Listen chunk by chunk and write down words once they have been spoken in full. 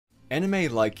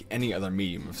Anime, like any other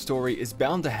medium of story, is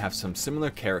bound to have some similar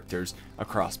characters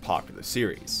across popular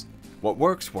series. What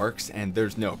works works, and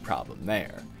there's no problem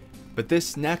there. But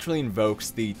this naturally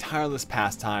invokes the tireless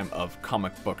pastime of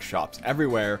comic book shops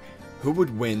everywhere. Who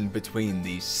would win between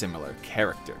these similar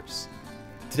characters?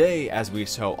 Today, as we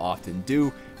so often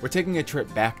do, we're taking a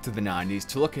trip back to the 90s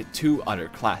to look at two utter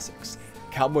classics,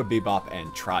 Cowboy Bebop and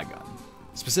Trigun.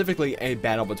 Specifically, a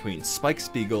battle between Spike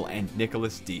Spiegel and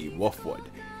Nicholas D. Wolfwood.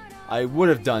 I would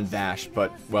have done Vash,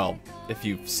 but, well, if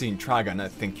you've seen Trigun, I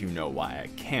think you know why I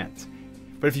can't.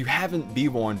 But if you haven't, be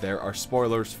warned, there are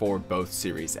spoilers for both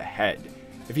series ahead.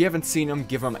 If you haven't seen them,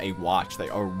 give them a watch, they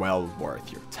are well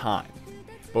worth your time.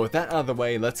 But with that out of the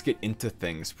way, let's get into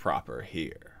things proper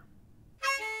here.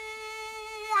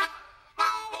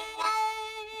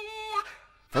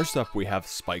 First up, we have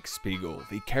Spike Spiegel,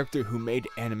 the character who made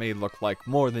anime look like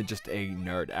more than just a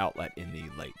nerd outlet in the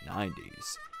late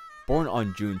 90s. Born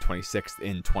on June 26th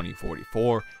in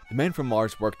 2044, the man from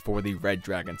Mars worked for the Red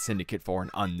Dragon Syndicate for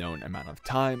an unknown amount of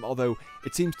time, although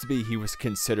it seems to be he was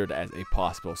considered as a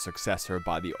possible successor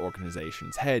by the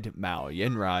organization's head, Mao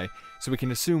Yinrai, so we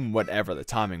can assume whatever the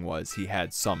timing was, he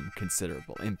had some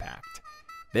considerable impact.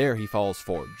 There he falls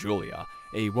for Julia,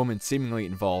 a woman seemingly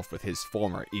involved with his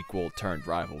former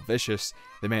equal-turned-rival Vicious,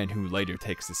 the man who later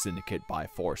takes the Syndicate by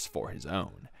force for his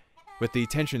own. With the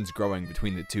tensions growing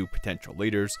between the two potential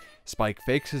leaders, Spike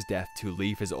fakes his death to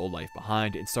leave his old life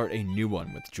behind and start a new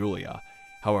one with Julia.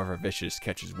 However, Vicious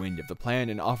catches wind of the plan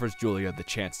and offers Julia the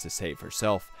chance to save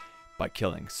herself by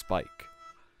killing Spike.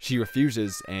 She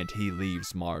refuses, and he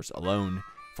leaves Mars alone,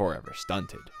 forever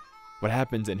stunted. What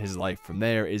happens in his life from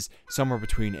there is somewhere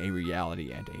between a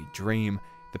reality and a dream,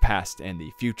 the past and the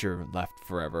future left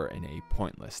forever in a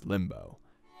pointless limbo.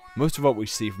 Most of what we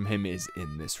see from him is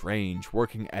in this range,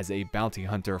 working as a bounty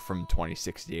hunter from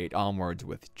 2068 onwards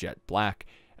with Jet Black,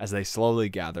 as they slowly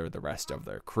gather the rest of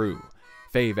their crew,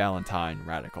 Faye Valentine,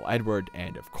 Radical Edward,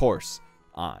 and of course,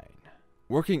 Ein.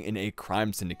 Working in a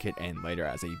crime syndicate and later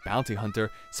as a bounty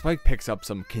hunter, Spike picks up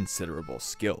some considerable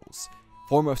skills.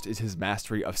 Foremost is his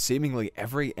mastery of seemingly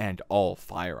every and all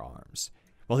firearms.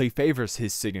 While he favors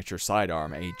his signature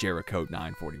sidearm, a Jericho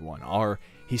 941R,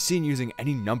 he's seen using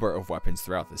any number of weapons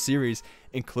throughout the series,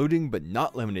 including but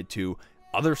not limited to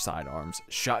other sidearms,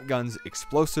 shotguns,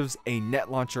 explosives, a net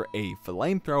launcher, a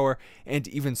flamethrower, and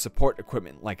even support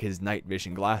equipment like his night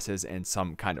vision glasses and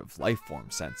some kind of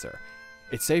lifeform sensor.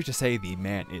 It's safe to say the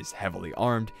man is heavily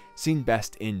armed, seen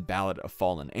best in Ballad of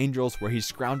Fallen Angels, where he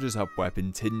scrounges up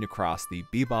weapons hidden across the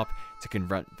Bebop to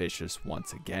confront Vicious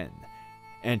once again.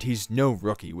 And he's no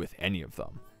rookie with any of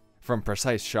them. From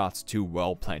precise shots to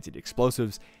well-planted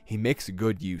explosives, he makes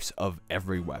good use of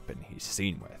every weapon he's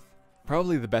seen with.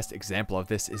 Probably the best example of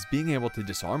this is being able to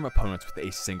disarm opponents with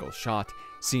a single shot,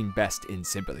 seen best in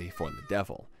Sympathy for the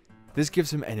Devil. This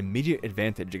gives him an immediate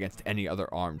advantage against any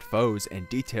other armed foes and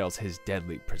details his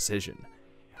deadly precision.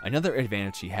 Another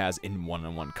advantage he has in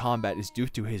one-on-one combat is due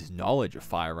to his knowledge of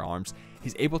firearms.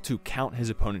 He's able to count his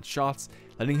opponent's shots,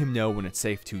 letting him know when it's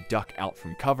safe to duck out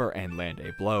from cover and land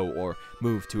a blow or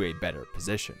move to a better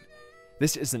position.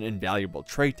 This is an invaluable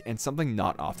trait and something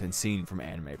not often seen from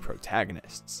anime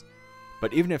protagonists.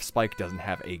 But even if Spike doesn't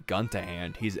have a gun to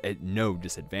hand, he's at no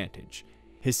disadvantage.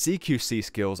 His CQC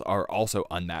skills are also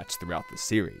unmatched throughout the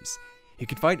series. He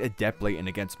can fight adeptly and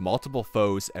against multiple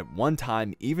foes at one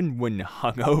time, even when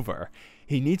hungover.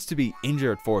 He needs to be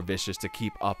injured for Vicious to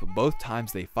keep up both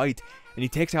times they fight, and he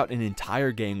takes out an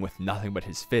entire gang with nothing but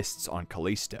his fists on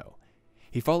Callisto.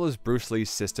 He follows Bruce Lee's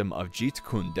system of Jeet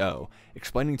Kune Do,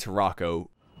 explaining to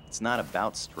Rocco, "It's not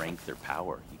about strength or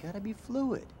power. You gotta be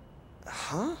fluid."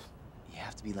 Huh? You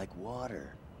have to be like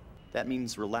water. That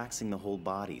means relaxing the whole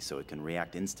body so it can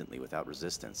react instantly without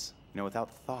resistance. Without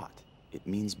thought. It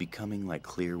means becoming like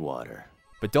clear water.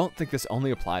 But don't think this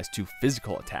only applies to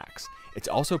physical attacks. It's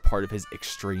also part of his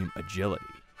extreme agility.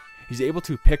 He's able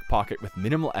to pickpocket with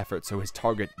minimal effort so his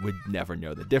target would never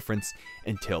know the difference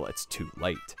until it's too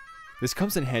late. This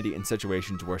comes in handy in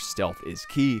situations where stealth is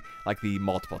key, like the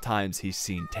multiple times he's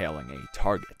seen tailing a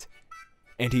target.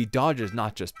 And he dodges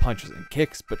not just punches and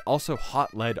kicks, but also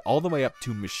hot lead all the way up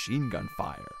to machine gun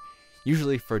fire,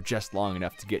 usually for just long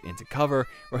enough to get into cover,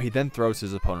 where he then throws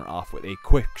his opponent off with a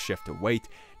quick shift of weight,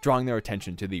 drawing their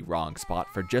attention to the wrong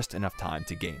spot for just enough time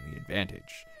to gain the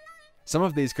advantage. Some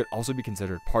of these could also be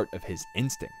considered part of his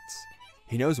instincts.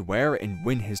 He knows where and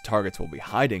when his targets will be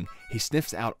hiding, he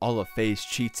sniffs out all of Faye's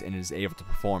cheats and is able to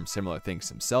perform similar things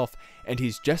himself, and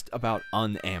he's just about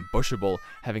unambushable,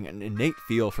 having an innate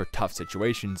feel for tough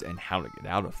situations and how to get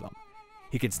out of them.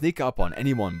 He can sneak up on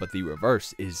anyone, but the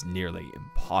reverse is nearly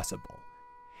impossible.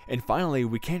 And finally,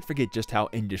 we can't forget just how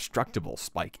indestructible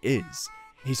Spike is.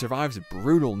 He survives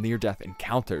brutal near-death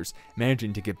encounters,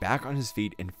 managing to get back on his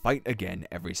feet and fight again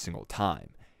every single time.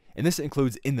 And this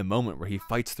includes in the moment where he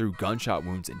fights through gunshot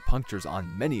wounds and punctures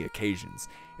on many occasions.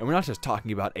 And we're not just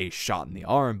talking about a shot in the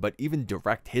arm, but even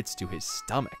direct hits to his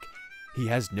stomach. He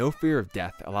has no fear of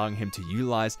death, allowing him to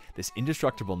utilize this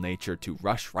indestructible nature to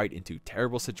rush right into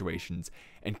terrible situations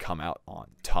and come out on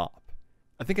top.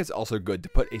 I think it's also good to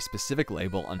put a specific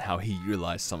label on how he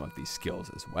utilized some of these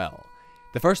skills as well.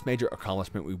 The first major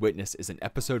accomplishment we witness is in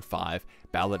Episode 5,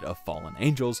 Ballad of Fallen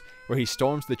Angels, where he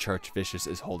storms the church Vicious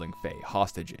is holding Faye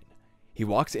hostage in. He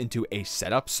walks into a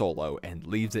setup solo and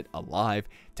leaves it alive,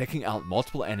 taking out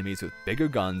multiple enemies with bigger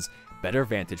guns, better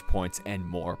vantage points, and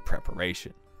more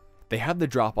preparation. They have the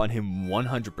drop on him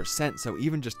 100%, so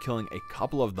even just killing a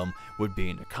couple of them would be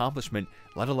an accomplishment,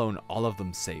 let alone all of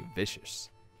them save Vicious.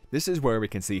 This is where we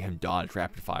can see him dodge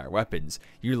rapid-fire weapons,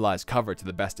 utilize cover to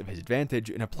the best of his advantage,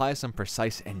 and apply some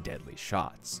precise and deadly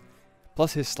shots.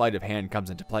 Plus, his sleight of hand comes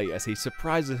into play as he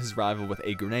surprises his rival with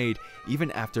a grenade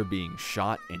even after being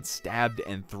shot and stabbed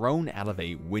and thrown out of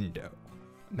a window.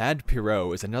 Mad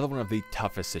Pierrot is another one of the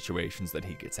toughest situations that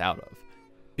he gets out of.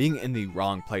 Being in the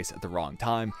wrong place at the wrong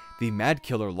time, the Mad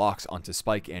Killer locks onto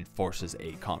Spike and forces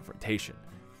a confrontation.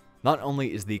 Not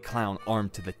only is the clown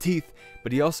armed to the teeth,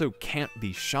 but he also can't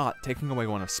be shot, taking away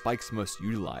one of Spike's most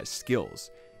utilized skills.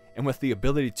 And with the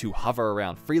ability to hover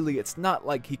around freely, it's not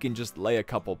like he can just lay a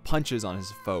couple punches on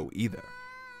his foe either.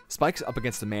 Spike's up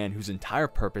against a man whose entire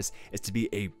purpose is to be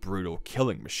a brutal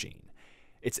killing machine.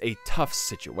 It's a tough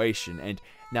situation, and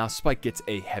now Spike gets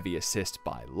a heavy assist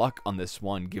by luck on this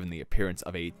one, given the appearance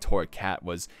of a toy cat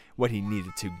was what he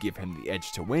needed to give him the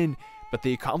edge to win, but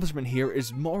the accomplishment here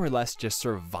is more or less just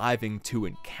surviving 2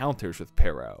 encounters with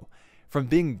Pierrot. From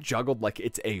being juggled like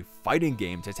it's a fighting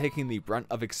game to taking the brunt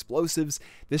of explosives,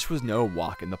 this was no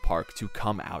walk in the park to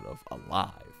come out of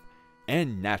alive.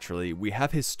 And naturally, we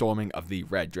have his storming of the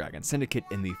Red Dragon Syndicate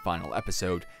in the final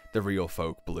episode, The Real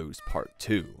Folk Blues Part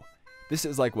 2. This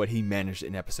is like what he managed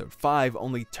in episode 5,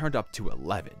 only turned up to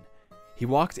 11. He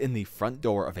walks in the front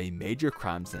door of a major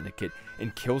crime syndicate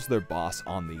and kills their boss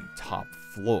on the top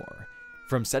floor.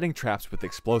 From setting traps with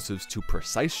explosives to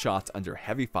precise shots under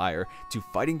heavy fire to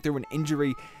fighting through an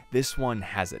injury, this one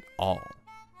has it all.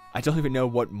 I don't even know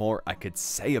what more I could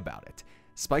say about it.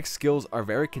 Spike's skills are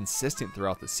very consistent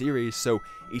throughout the series, so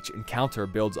each encounter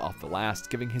builds off the last,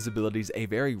 giving his abilities a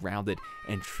very rounded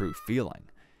and true feeling.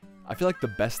 I feel like the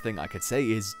best thing I could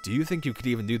say is, do you think you could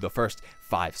even do the first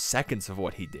 5 seconds of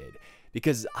what he did?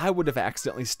 Because I would have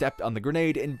accidentally stepped on the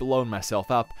grenade and blown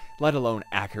myself up, let alone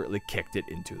accurately kicked it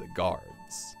into the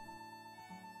guards.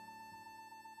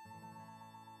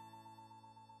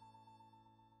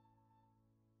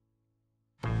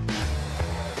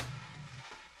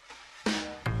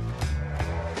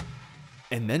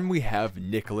 And then we have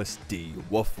Nicholas D.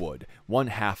 Wolfwood, one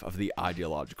half of the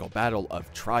ideological battle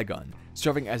of Trigun,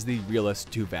 serving as the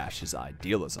realist to Vash's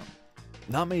idealism.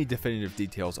 Not many definitive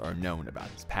details are known about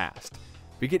his past.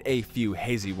 We get a few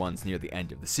hazy ones near the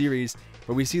end of the series,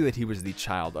 where we see that he was the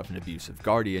child of an abusive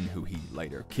guardian who he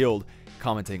later killed,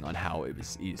 commenting on how it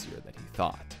was easier than he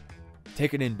thought.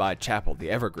 Taken in by Chapel the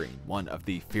Evergreen, one of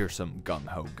the fearsome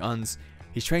gung-ho guns,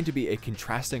 he's trained to be a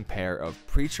contrasting pair of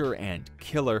preacher and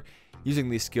killer,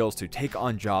 using these skills to take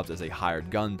on jobs as a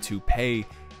hired gun to pay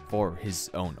for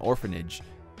his own orphanage,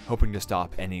 hoping to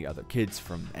stop any other kids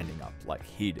from ending up like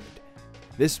he did.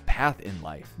 This path in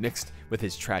life, mixed with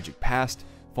his tragic past,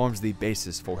 forms the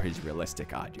basis for his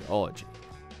realistic ideology.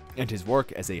 And his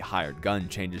work as a hired gun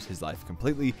changes his life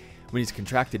completely when he's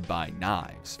contracted by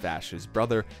Knives, Vash's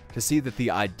brother, to see that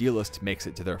the idealist makes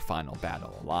it to their final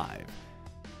battle alive.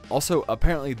 Also,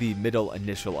 apparently the middle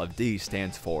initial of D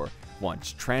stands for,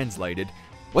 once translated,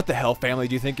 "What the hell family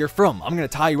do you think you're from? I'm gonna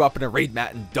tie you up in a reed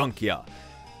mat and dunk ya."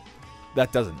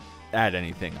 That doesn't add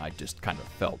anything, I just kind of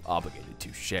felt obligated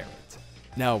to share it.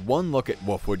 Now, one look at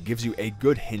Wolfwood gives you a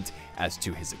good hint as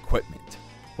to his equipment.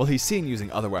 While he's seen using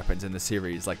other weapons in the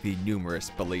series like the numerous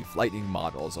Belief Lightning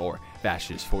models or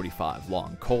Vash's 45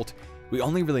 long Colt, we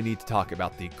only really need to talk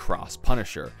about the Cross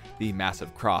Punisher, the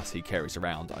massive cross he carries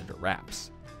around under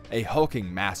wraps. A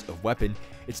hulking mass of weapon,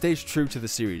 it stays true to the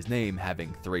series name,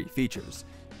 having 3 features: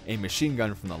 a machine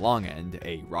gun from the long end,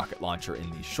 a rocket launcher in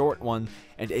the short one,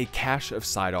 and a cache of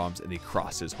sidearms in the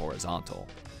cross's horizontal.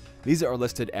 These are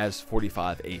listed as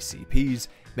 45 ACPs,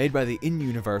 made by the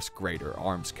in-universe Greater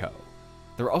Arms Co.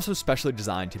 They're also specially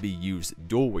designed to be used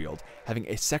dual-wield, having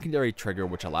a secondary trigger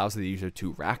which allows the user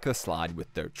to rack the slide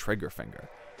with their trigger finger.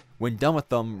 When done with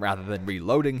them, rather than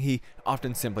reloading, he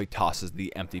often simply tosses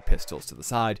the empty pistols to the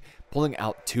side, pulling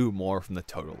out 2 more from the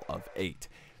total of 8.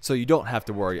 So you don't have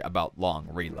to worry about long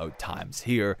reload times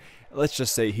here. Let's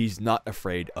just say he's not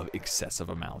afraid of excessive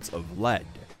amounts of lead.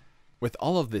 With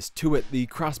all of this to it, the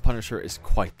Cross Punisher is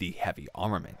quite the heavy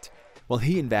armament. While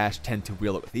he and Vash tend to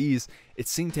wield it with ease,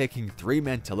 it's seen taking 3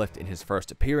 men to lift in his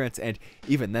first appearance, and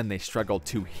even then they struggled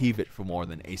to heave it for more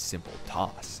than a simple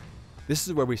toss. This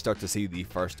is where we start to see the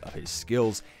first of his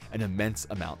skills, an immense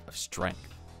amount of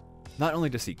strength. Not only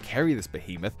does he carry this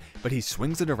behemoth, but he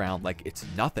swings it around like it's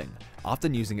nothing,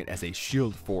 often using it as a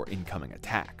shield for incoming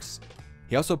attacks.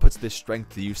 He also puts this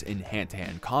strength to use in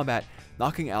hand-to-hand combat,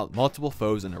 knocking out multiple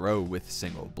foes in a row with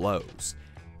single blows.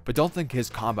 But don't think his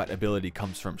combat ability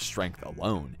comes from strength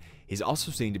alone. He's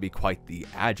also seen to be quite the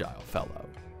agile fellow.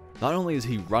 Not only is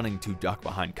he running to duck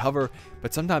behind cover,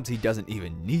 but sometimes he doesn't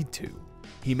even need to.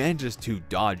 He manages to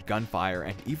dodge gunfire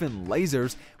and even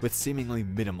lasers with seemingly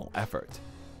minimal effort.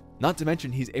 Not to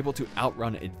mention he's able to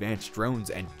outrun advanced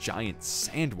drones and giant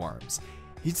sandworms.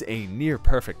 He's a near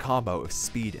perfect combo of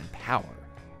speed and power.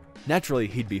 Naturally,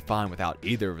 he'd be fine without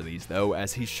either of these though,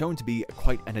 as he's shown to be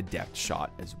quite an adept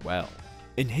shot as well.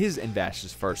 In his and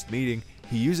Vash's first meeting,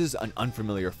 he uses an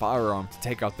unfamiliar firearm to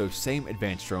take out those same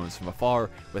advanced drones from afar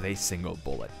with a single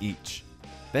bullet each.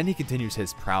 Then he continues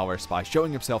his prowess by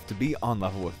showing himself to be on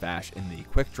level with Vash in the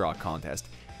quick draw contest,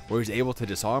 where he's able to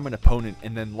disarm an opponent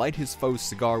and then light his foe's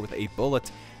cigar with a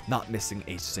bullet, not missing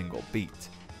a single beat.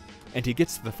 And he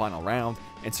gets to the final round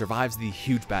and survives the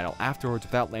huge battle afterwards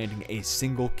without landing a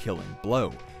single killing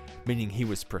blow, meaning he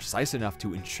was precise enough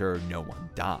to ensure no one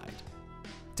died.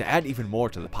 To add even more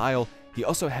to the pile, he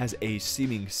also has a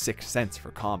seeming sixth sense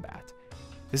for combat.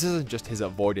 This isn't just his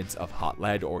avoidance of hot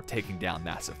lead or taking down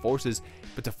massive forces,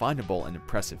 but definable and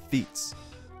impressive feats.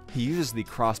 He uses the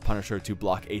Cross Punisher to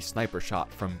block a sniper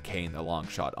shot from Kane the long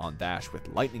shot on Vash with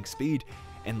lightning speed,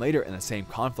 and later in the same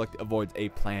conflict avoids a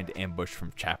planned ambush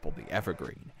from Chapel the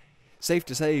Evergreen. Safe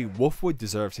to say, Wolfwood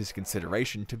deserves his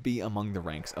consideration to be among the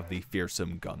ranks of the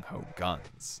fearsome gung-ho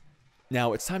guns.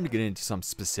 Now it's time to get into some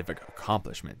specific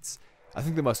accomplishments. I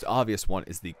think the most obvious one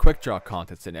is the Quick Draw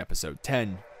contest in episode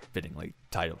 10, fittingly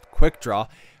titled Quick Draw,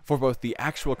 for both the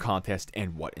actual contest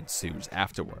and what ensues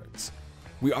afterwards.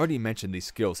 We already mentioned the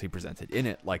skills he presented in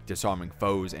it, like disarming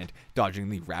foes and dodging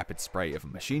the rapid spray of a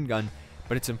machine gun,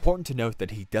 but it's important to note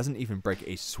that he doesn't even break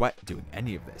a sweat doing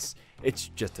any of this. It's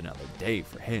just another day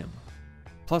for him.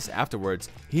 Plus afterwards,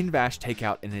 he and Vash take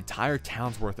out an entire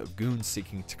town's worth of goons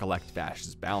seeking to collect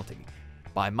Vash's bounty.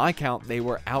 By my count, they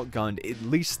were outgunned at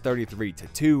least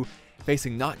 33-2,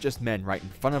 facing not just men right in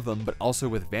front of them, but also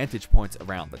with vantage points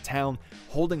around the town,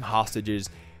 holding hostages,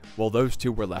 while those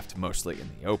 2 were left mostly in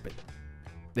the open.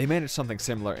 They managed something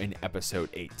similar in episode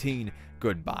 18,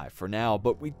 Goodbye for Now,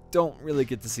 but we don't really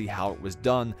get to see how it was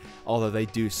done, although they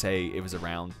do say it was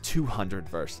around 200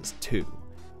 versus 2.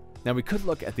 Now we could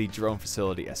look at the drone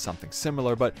facility as something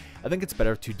similar, but I think it's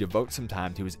better to devote some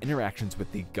time to his interactions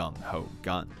with the gung-ho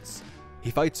guns. He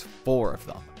fights 4 of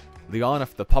them: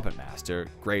 Leonif the Puppet Master,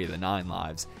 Gray the 9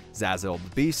 Lives, Zazzle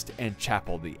the Beast, and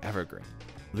Chapel the Evergreen.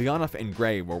 Leonif and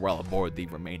Gray were well aboard the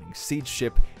remaining siege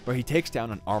ship, where he takes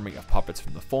down an army of puppets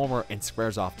from the former and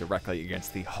squares off directly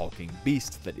against the hulking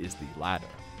beast that is the latter.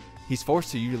 He's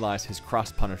forced to utilize his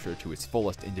Cross Punisher to its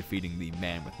fullest in defeating the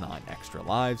man with 9 extra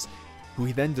lives, who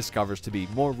he then discovers to be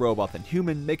more robot than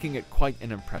human, making it quite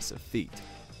an impressive feat.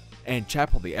 And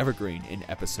Chapel the Evergreen in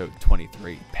episode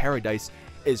 23, Paradise,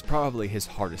 is probably his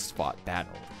hardest fought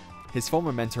battle. His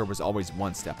former mentor was always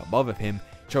one step above him,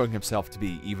 showing himself to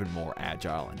be even more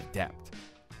agile and adept.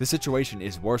 The situation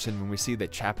is worsened when we see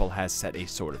that Chapel has set a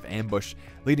sort of ambush,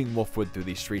 leading Wolfwood through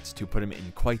the streets to put him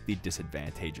in quite the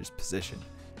disadvantageous position.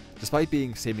 Despite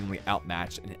being seemingly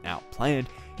outmatched and outplanned,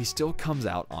 he still comes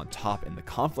out on top in the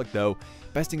conflict though,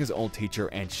 besting his old teacher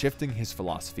and shifting his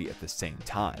philosophy at the same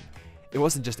time. It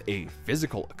wasn't just a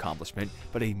physical accomplishment,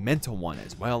 but a mental one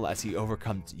as well, as he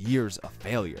overcomes years of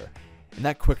failure, and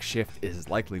that quick shift is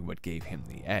likely what gave him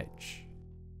the edge.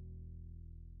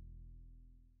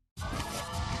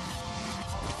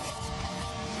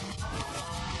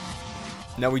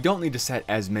 Now we don't need to set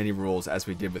as many rules as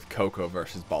we did with Coco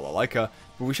versus Balalaika,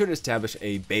 but we should establish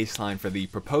a baseline for the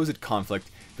proposed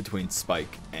conflict between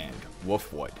Spike and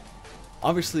Wolfwood.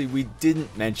 Obviously, we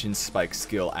didn't mention Spike's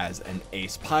skill as an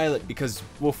ace pilot because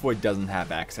Wolfwood doesn't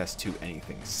have access to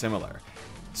anything similar.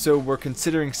 So we're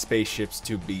considering spaceships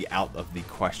to be out of the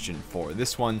question for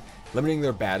this one, limiting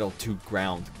their battle to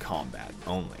ground combat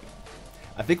only.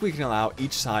 I think we can allow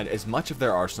each side as much of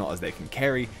their arsenal as they can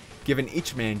carry, given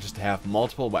each man just to have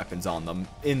multiple weapons on them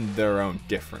in their own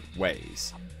different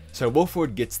ways. So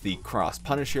Wolfwood gets the Cross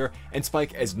Punisher, and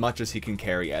Spike as much as he can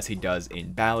carry as he does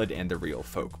in Ballad and the Real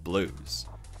Folk Blues.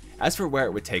 As for where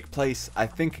it would take place, I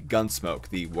think Gunsmoke,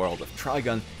 the world of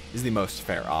Trigun, is the most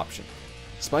fair option.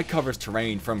 Spike covers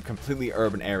terrain from completely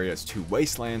urban areas to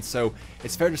wastelands, so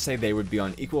it's fair to say they would be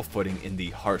on equal footing in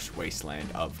the harsh wasteland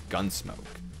of Gunsmoke.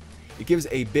 It gives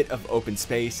a bit of open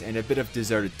space and a bit of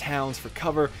deserted towns for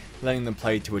cover, letting them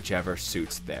play to whichever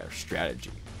suits their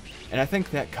strategy. And I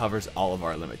think that covers all of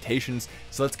our limitations,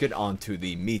 so let's get on to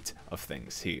the meat of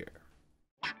things here.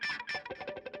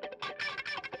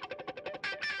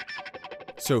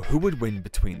 So who would win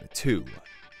between the two?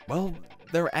 Well,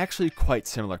 they're actually quite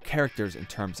similar characters in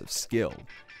terms of skill.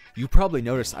 You probably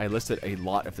noticed I listed a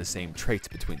lot of the same traits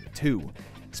between the two.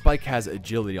 Spike has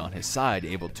agility on his side,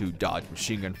 able to dodge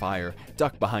machine gun fire,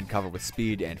 duck behind cover with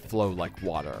speed, and flow like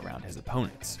water around his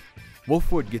opponents.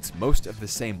 Wolfwood gets most of the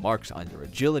same marks under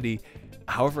agility,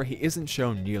 however he isn't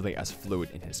shown nearly as fluid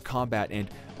in his combat and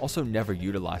also never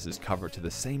utilizes cover to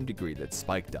the same degree that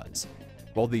Spike does.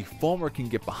 While the former can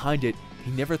get behind it,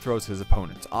 he never throws his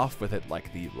opponents off with it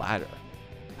like the latter.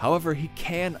 However, he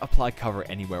can apply cover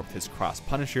anywhere with his Cross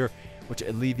Punisher, which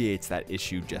alleviates that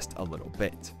issue just a little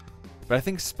bit. But I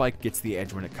think Spike gets the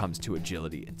edge when it comes to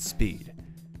agility and speed.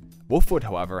 Wolfwood,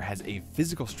 however, has a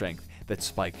physical strength that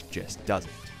Spike just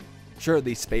doesn't. Sure,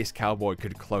 the Space Cowboy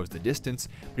could close the distance,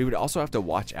 but he would also have to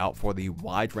watch out for the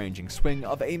wide-ranging swing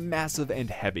of a massive and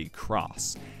heavy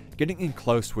cross. Getting in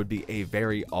close would be a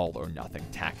very all-or-nothing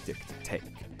tactic to take.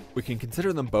 We can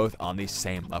consider them both on the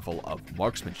same level of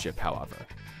marksmanship, however.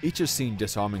 Each has seen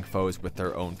disarming foes with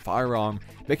their own firearm,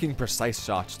 making precise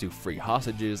shots to free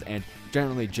hostages, and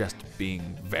generally just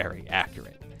being very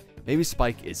accurate. Maybe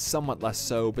Spike is somewhat less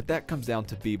so, but that comes down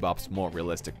to Bebop's more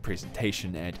realistic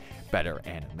presentation and better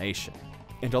animation.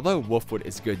 And although Wolfwood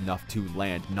is good enough to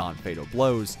land non-fatal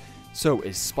blows, so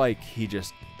is Spike, he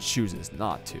just chooses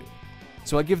not to.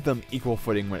 So I give them equal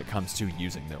footing when it comes to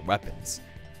using their weapons.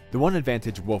 The one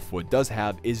advantage Wolfwood does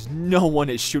have is no one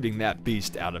is shooting that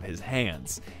beast out of his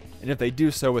hands, and if they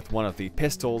do so with one of the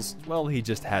pistols, well, he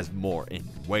just has more in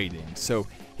waiting, so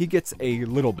he gets a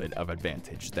little bit of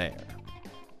advantage there.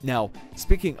 Now,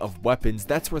 speaking of weapons,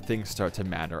 that's where things start to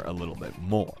matter a little bit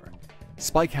more.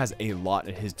 Spike has a lot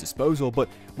at his disposal, but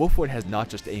Wolfwood has not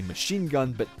just a machine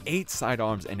gun, but 8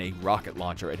 sidearms and a rocket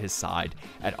launcher at his side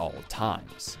at all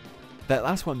times. That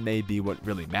last one may be what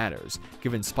really matters,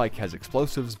 given Spike has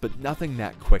explosives, but nothing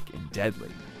that quick and deadly.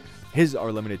 His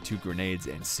are limited to grenades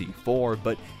and C4,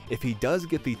 but if he does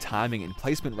get the timing and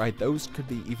placement right, those could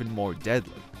be even more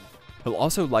deadly. He'll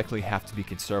also likely have to be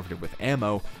conservative with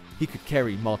ammo. He could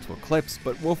carry multiple clips,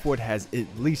 but Wolfwood has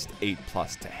at least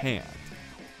 8+ to hand.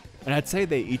 And I'd say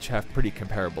they each have pretty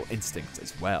comparable instincts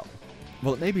as well.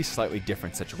 While it may be slightly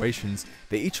different situations,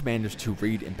 they each manage to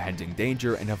read impending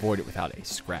danger and avoid it without a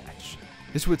scratch.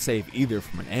 This would save either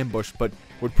from an ambush, but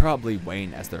would probably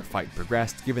wane as their fight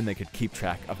progressed, given they could keep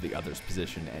track of the other's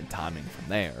position and timing from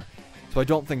there. So I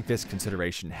don't think this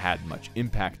consideration had much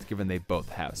impact, given they both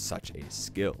have such a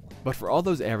skill. But for all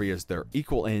those areas they're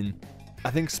equal in,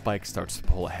 I think Spike starts to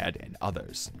pull ahead in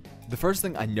others. The first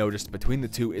thing I noticed between the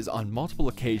two is on multiple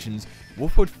occasions,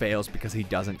 Wolfwood fails because he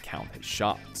doesn't count his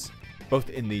shots. Both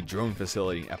in the drone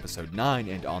facility in episode 9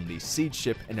 and on the siege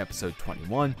ship in episode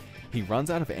 21, he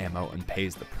runs out of ammo and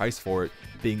pays the price for it,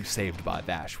 being saved by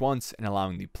Vash once and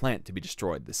allowing the plant to be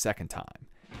destroyed the second time.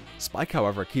 Spike,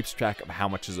 however, keeps track of how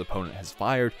much his opponent has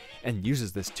fired and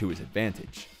uses this to his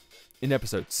advantage. In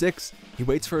episode 6, he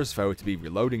waits for his foe to be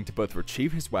reloading to both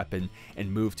retrieve his weapon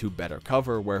and move to better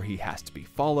cover where he has to be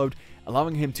followed,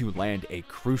 allowing him to land a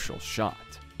crucial shot.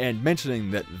 And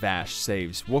mentioning that Vash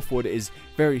saves Wolfwood is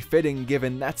very fitting,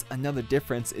 given that's another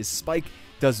difference is Spike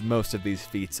does most of these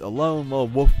feats alone, while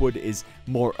Wolfwood is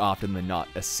more often than not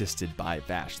assisted by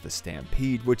Vash the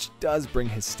Stampede, which does bring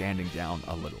his standing down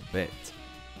a little bit.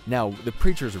 Now, the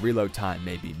Preacher's reload time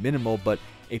may be minimal, but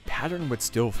a pattern would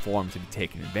still form to be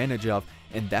taken advantage of,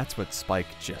 and that's what Spike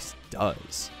just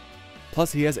does.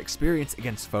 Plus, he has experience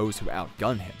against foes who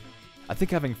outgun him. I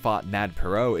think having fought Mad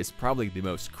Perot is probably the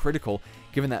most critical,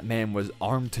 given that man was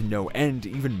armed to no end,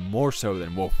 even more so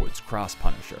than Wolfwood's Cross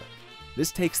Punisher.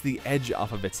 This takes the edge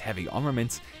off of its heavy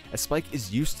armaments, as Spike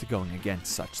is used to going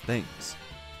against such things.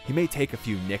 He may take a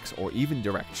few nicks or even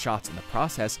direct shots in the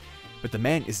process, but the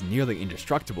man is nearly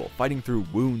indestructible, fighting through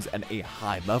wounds at a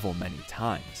high level many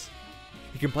times.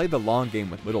 He can play the long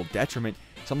game with little detriment,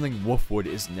 something Wolfwood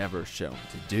is never shown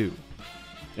to do.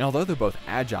 And although they're both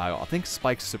agile, I think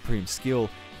Spike's supreme skill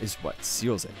is what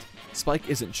seals it. Spike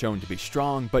isn't shown to be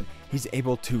strong, but he's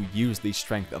able to use the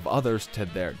strength of others to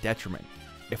their detriment.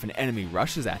 if an enemy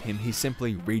rushes at him, he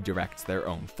simply redirects their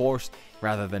own force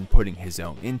rather than putting his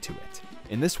own into it.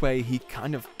 In this way, he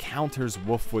kind of counters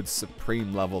Wolfwood's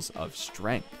supreme levels of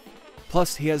strength.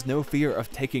 Plus, he has no fear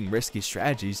of taking risky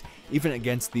strategies, even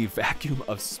against the vacuum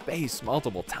of space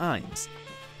multiple times.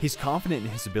 He's confident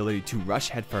in his ability to rush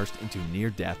headfirst into near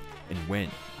death and win.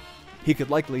 He could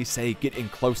likely, say, get in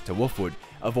close to Wolfwood,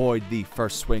 avoid the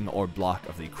first swing or block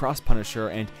of the Cross Punisher,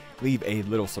 and leave a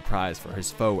little surprise for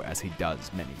his foe as he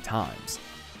does many times.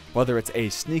 Whether it's a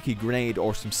sneaky grenade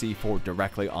or some C4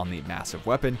 directly on the massive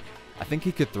weapon, I think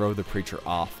he could throw the Preacher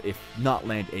off, if not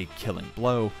land a killing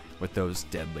blow with those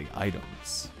deadly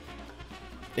items.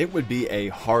 It would be a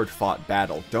hard-fought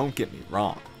battle, don't get me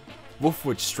wrong.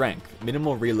 Wolfwood's strength,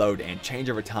 minimal reload and change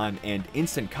over time, and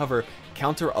instant cover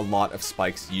counter a lot of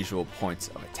Spike's usual points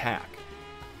of attack.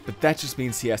 But that just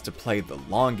means he has to play the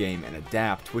long game and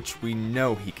adapt, which we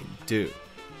know he can do.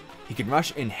 He can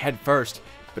rush in head first,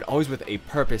 but always with a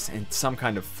purpose and some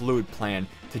kind of fluid plan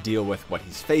to deal with what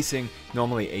he's facing,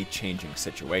 normally a changing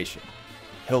situation.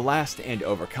 He'll last and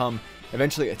overcome,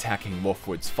 eventually attacking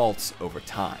Wolfwood's faults over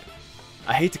time.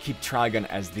 I hate to keep Trigun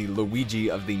as the Luigi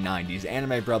of the 90s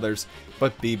anime brothers,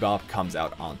 but Bebop comes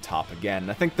out on top again.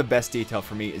 I think the best detail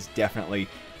for me is definitely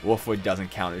Wolfwood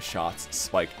doesn't count his shots,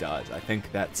 Spike does. I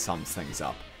think that sums things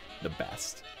up the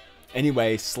best.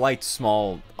 Anyway, slight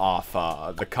small off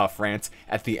the cuff rants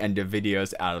at the end of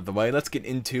videos out of the way. Let's get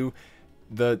into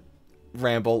the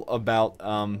ramble about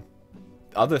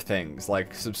other things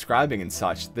like subscribing and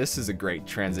such. This is a great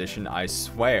transition, I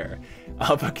swear.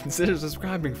 But consider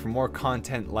subscribing for more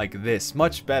content like this.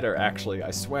 Much better, actually,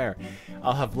 I swear.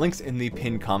 I'll have links in the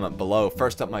pinned comment below.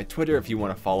 First up, my Twitter if you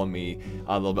want to follow me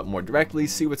a little bit more directly,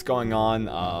 see what's going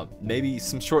on. Maybe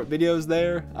some short videos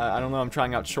there. I don't know, I'm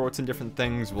trying out shorts and different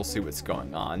things. We'll see what's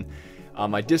going on.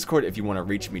 My Discord if you want to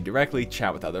reach me directly,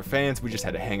 chat with other fans. We just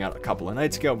had a hangout a couple of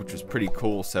nights ago, which was pretty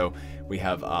cool, so we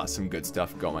have some good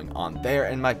stuff going on there.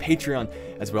 And my Patreon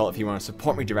as well if you want to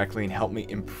support me directly and help me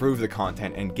improve the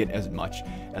content and get as much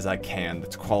as I can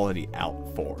that's quality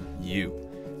out for you.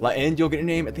 And you'll get a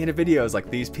name at the end of videos like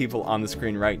these people on the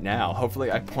screen right now.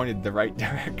 Hopefully I pointed the right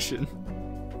direction.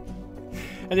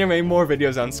 Anyway, more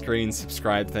videos on screen,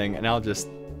 subscribe thing, and I'll just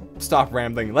stop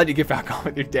rambling, let you get back on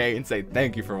with your day, and say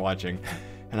thank you for watching,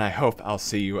 and I hope I'll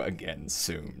see you again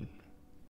soon.